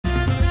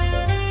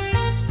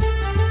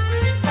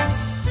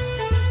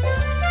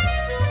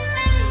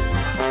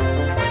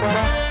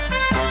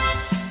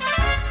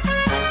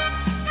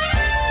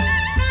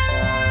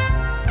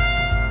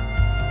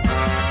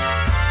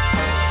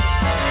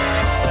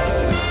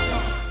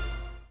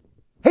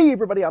Hey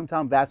everybody, I'm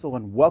Tom Vasel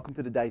and welcome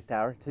to the Dice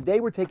Tower. Today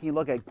we're taking a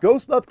look at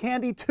Ghost Love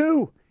Candy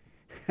 2,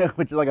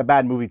 which is like a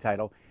bad movie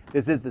title.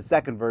 This is the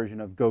second version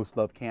of Ghost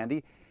Love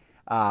Candy,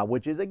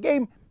 which is a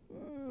game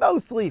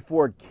mostly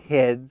for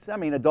kids. I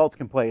mean, adults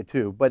can play it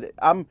too, but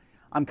I'm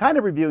kind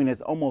of reviewing this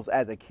almost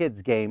as a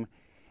kid's game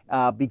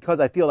because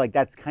I feel like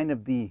that's kind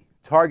of the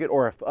target,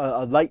 or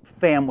a light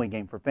family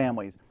game for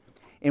families,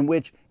 in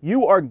which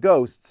you are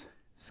ghosts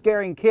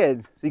scaring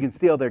kids so you can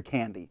steal their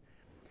candy.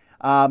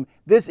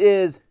 This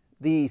is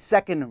the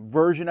second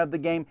version of the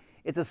game.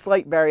 It's a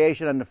slight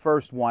variation on the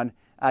first one.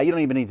 You don't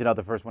even need to know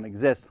the first one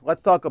exists.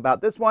 Let's talk about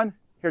this one.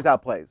 Here's how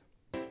it plays.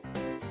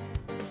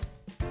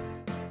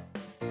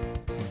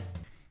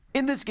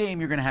 In this game,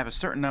 you're going to have a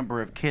certain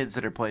number of kids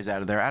that are plays out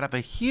of there, out of a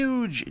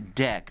huge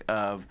deck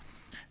of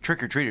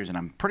trick-or-treaters, and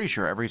I'm pretty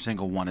sure every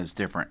single one is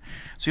different.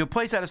 So you'll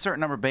place out a certain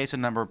number based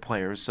on number of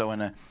players. So in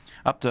a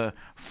up to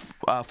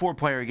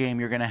 4-player game,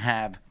 you're going to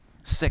have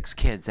 6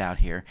 kids out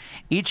here.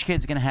 Each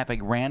kid's going to have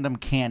a random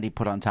candy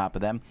put on top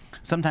of them.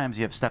 Sometimes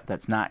you have stuff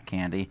that's not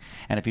candy,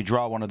 and if you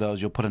draw one of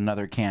those, you'll put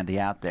another candy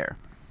out there.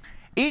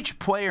 Each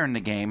player in the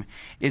game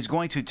is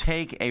going to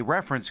take a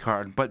reference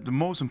card, but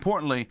most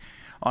importantly,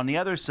 on the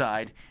other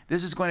side,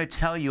 this is going to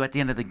tell you at the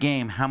end of the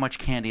game how much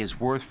candy is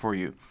worth for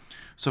you.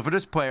 So for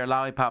this player,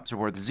 lollipops are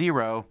worth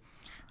 0,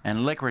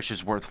 and licorice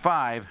is worth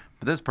 5.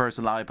 For this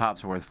person,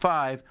 lollipops are worth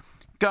 5,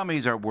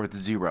 gummies are worth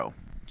 0.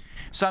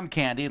 Some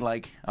candy,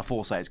 like a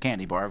full-size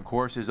candy bar, of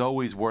course, is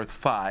always worth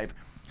 5,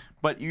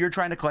 but you're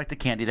trying to collect the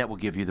candy that will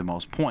give you the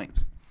most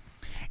points.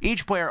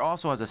 Each player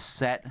also has a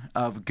set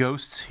of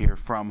ghosts here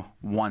from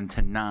 1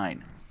 to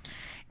 9.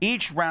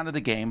 Each round of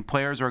the game,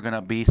 players are going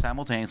to be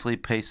simultaneously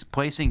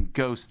placing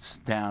ghosts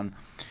down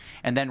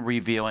and then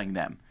revealing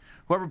them.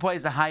 Whoever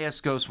plays the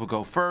highest ghost will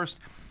go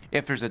first.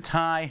 If there's a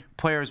tie,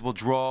 players will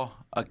draw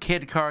a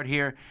kid card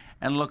here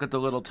and look at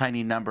the little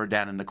tiny number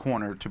down in the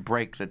corner to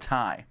break the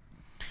tie.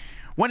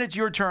 When it's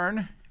your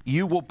turn,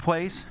 you will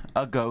place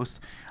a ghost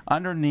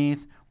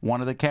underneath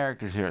one of the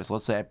characters here. So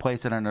let's say I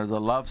place it under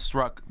the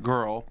love-struck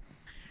girl.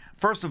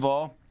 First of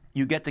all,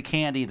 you get the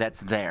candy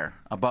that's there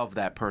above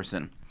that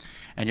person,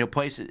 and you'll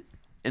place it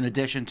in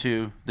addition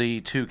to the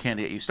 2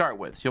 candy that you start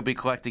with. So you'll be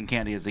collecting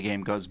candy as the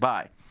game goes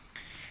by.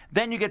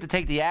 Then you get to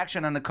take the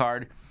action on the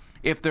card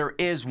if there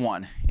is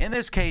one. In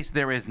this case,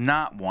 there is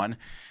not one.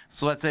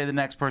 So let's say the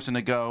next person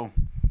to go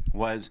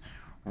was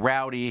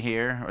Rowdy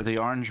here, or the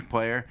orange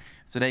player.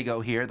 So they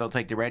go here, they'll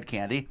take the red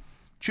candy.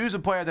 Choose a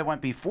player that went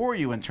before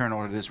you in turn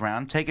order this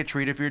round. Take a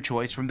treat of your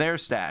choice from their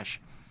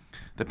stash.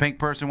 The pink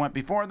person went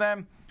before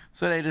them,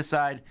 so they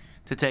decide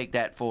to take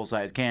that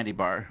full-size candy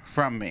bar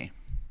from me.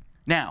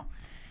 Now,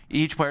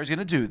 each player is going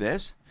to do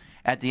this.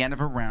 At the end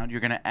of a round,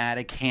 you're going to add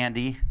a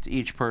candy to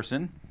each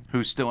person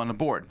who's still on the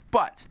board.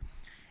 But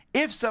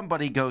if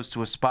somebody goes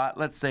to a spot,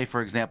 let's say,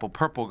 for example,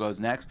 purple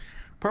goes next.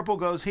 Purple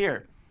goes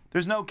here.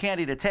 There's no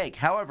candy to take.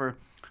 However,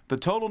 the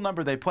total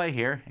number they play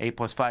here, 8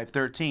 plus 5,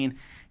 13,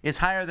 is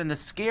higher than the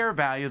scare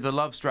value of the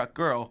love-struck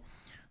girl.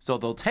 So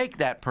they'll take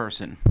that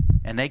person,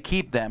 and they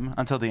keep them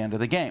until the end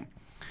of the game.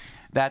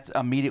 That's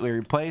immediately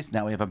replaced.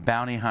 Now we have a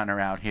bounty hunter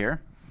out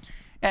here,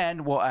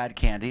 and we'll add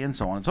candy and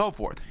so on and so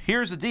forth.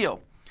 Here's the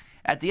deal.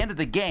 At the end of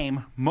the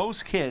game,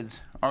 most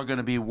kids are going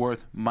to be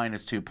worth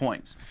 -2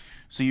 points.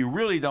 So you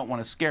really don't want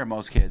to scare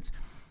most kids.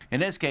 In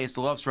this case,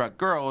 the love-struck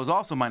girl is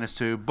also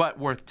 -2, but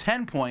worth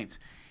 10 points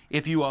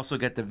if you also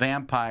get the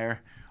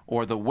vampire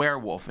or the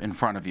werewolf in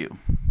front of you.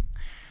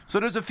 So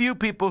there's a few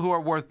people who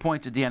are worth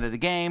points at the end of the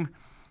game.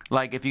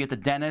 Like if you get the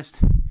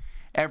dentist,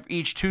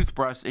 each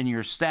toothbrush in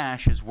your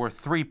stash is worth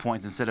 3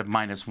 points instead of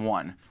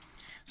 -1.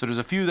 So there's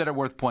a few that are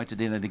worth points at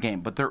the end of the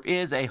game. But there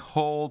is a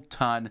whole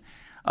ton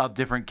of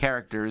different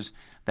characters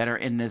that are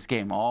in this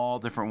game, all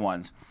different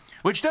ones.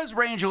 Which does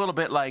range a little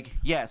bit like,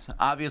 yes,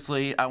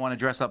 obviously I want to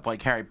dress up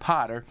like Harry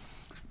Potter.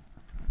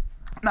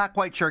 Not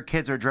quite sure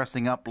kids are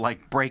dressing up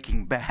like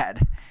Breaking Bad.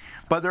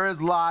 But there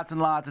is lots and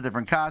lots of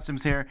different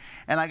costumes here.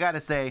 And I gotta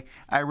say,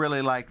 I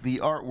really like the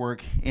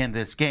artwork in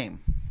this game.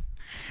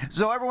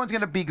 So everyone's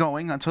going to be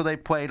going until they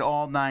played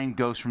all 9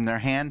 ghosts from their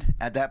hand.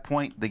 At that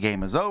point, the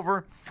game is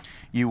over.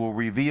 You will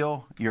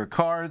reveal your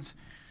cards,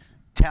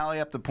 tally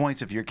up the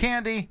points of your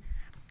candy,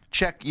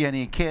 check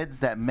any kids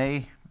that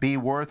may be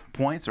worth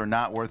points or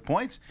not worth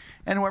points,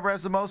 and whoever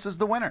has the most is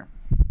the winner.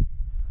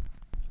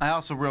 I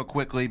also, real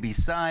quickly,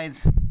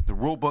 besides the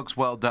rule book's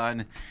well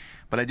done,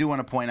 but I do want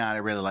to point out I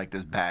really like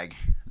this bag.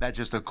 That's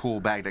just a cool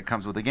bag that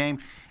comes with the game.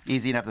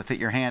 Easy enough to fit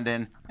your hand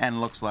in,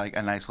 and looks like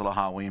a nice little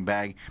Halloween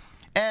bag.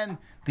 And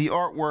the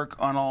artwork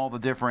on all the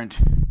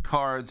different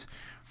cards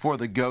for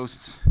the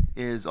ghosts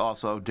is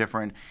also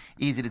different.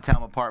 Easy to tell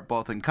them apart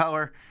both in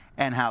color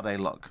and how they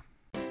look.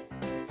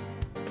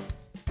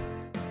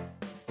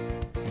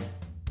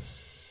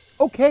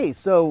 Okay,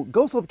 so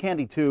Ghost Love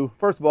Candy 2,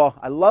 first of all,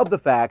 I love the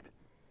fact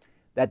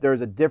that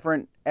there's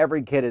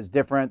every kid is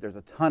different. There's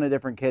a ton of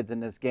different kids in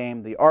this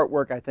game. The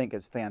artwork, I think,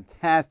 is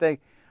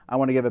fantastic. I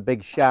want to give a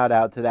big shout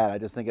out to that. I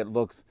just think it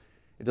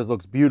just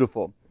looks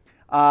beautiful.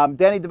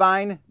 Danny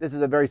Devine, this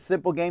is a very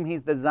simple game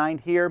he's designed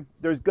here.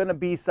 There's going to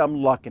be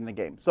some luck in the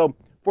game. So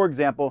For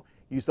example,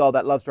 you saw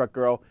that Love Struck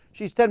Girl.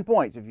 She's 10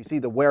 points if you see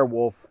the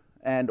werewolf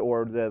and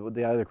or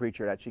the other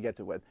creature that she gets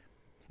it with.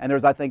 And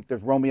I think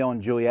there's Romeo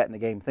and Juliet in the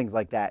game, things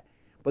like that.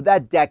 But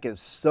that deck is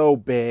so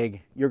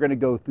big, you're going to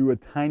go through a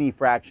tiny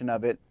fraction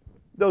of it.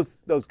 Those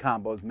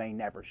combos may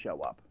never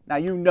show up. Now,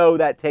 you know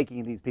that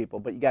taking these people,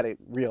 but you got to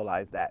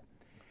realize that.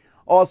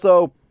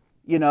 Also,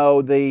 you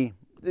know,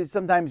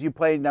 sometimes you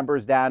play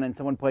numbers down and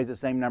someone plays the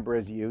same number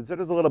as you. So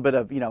there's a little bit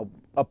of, you know,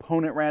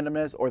 opponent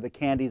randomness or the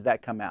candies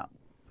that come out.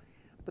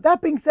 But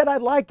that being said, I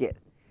like it.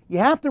 You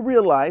have to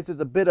realize there's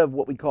a bit of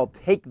what we call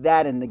take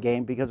that in the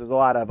game because there's a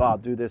lot of, I'll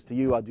do this to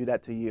you, I'll do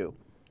that to you.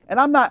 And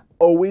I'm not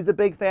always a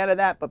big fan of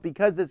that, but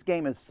because this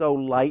game is so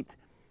light,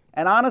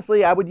 and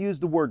honestly, I would use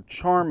the word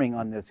charming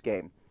on this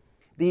game.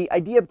 The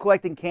idea of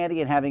collecting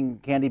candy and having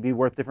candy be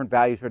worth different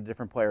values for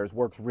different players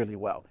works really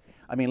well.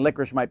 I mean,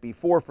 licorice might be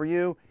 4 for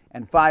you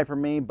and 5 for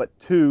me, but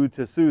 2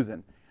 to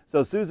Susan.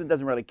 So Susan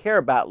doesn't really care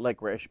about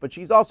licorice, but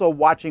she's also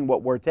watching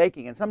what we're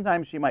taking. And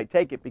sometimes she might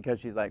take it because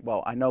she's like,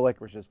 well, I know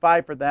licorice is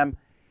 5 for them.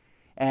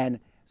 And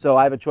so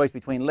I have a choice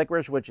between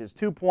licorice, which is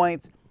 2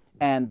 points,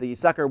 and the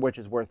sucker, which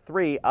is worth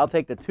 3. I'll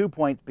take the 2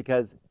 points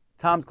because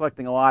Tom's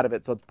collecting a lot of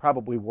it, so it's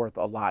probably worth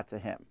a lot to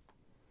him.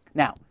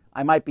 Now,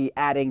 I might be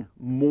adding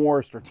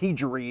more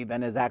strategery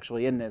than is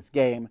actually in this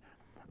game,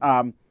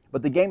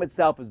 but the game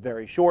itself is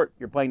very short.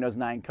 You're playing those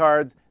 9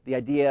 cards. The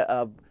idea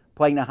of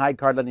playing the high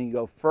card, letting you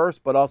go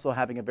first, but also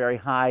having a very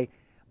high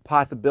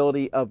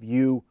possibility of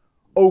you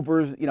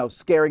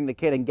scaring the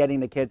kid and getting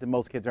the kids, and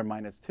most kids are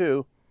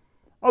 -2.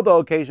 Although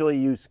occasionally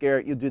you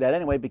do that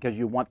anyway because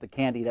you want the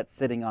candy that's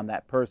sitting on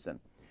that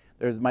person.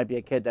 There might be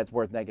a kid that's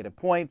worth negative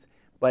points,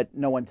 but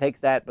no one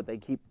takes that, but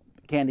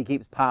candy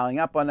keeps piling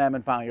up on them,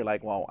 and finally you're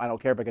like, well, I don't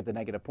care if I get the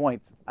negative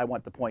points. I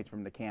want the points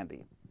from the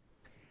candy.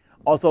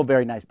 Also,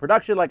 very nice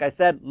production. Like I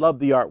said, love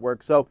the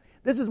artwork. So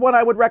this is one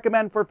I would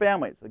recommend for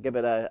families. I'll give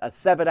it a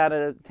 7 out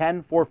of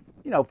 10 for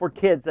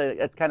kids.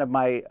 That's kind of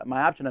my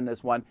option on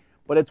this one,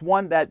 but it's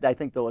one that I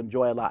think they'll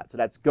enjoy a lot. So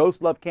that's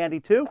Ghost Love Candy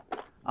 2.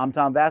 I'm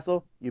Tom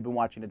Vasel. You've been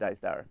watching the Dice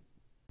Tower.